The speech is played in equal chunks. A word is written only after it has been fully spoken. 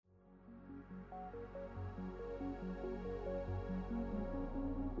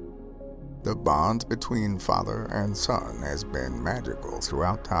the bond between father and son has been magical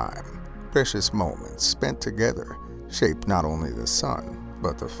throughout time. Precious moments spent together shape not only the son,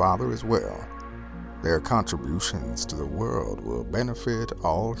 but the father as well. Their contributions to the world will benefit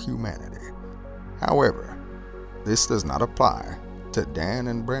all humanity. However, this does not apply to Dan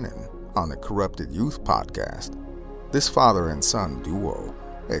and Brennan on the Corrupted Youth podcast. This father and son duo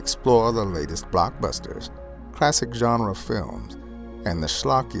explore the latest blockbusters, classic genre films, and the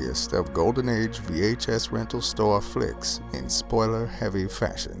schlockiest of Golden Age VHS rental store flicks in spoiler-heavy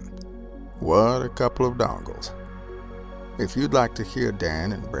fashion. What a couple of dongles. If you'd like to hear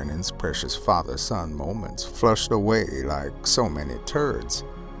Dan and Brennan's precious father-son moments flushed away like so many turds,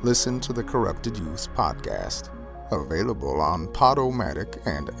 listen to the Corrupted Youth podcast, available on Podomatic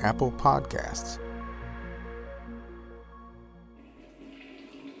and Apple Podcasts.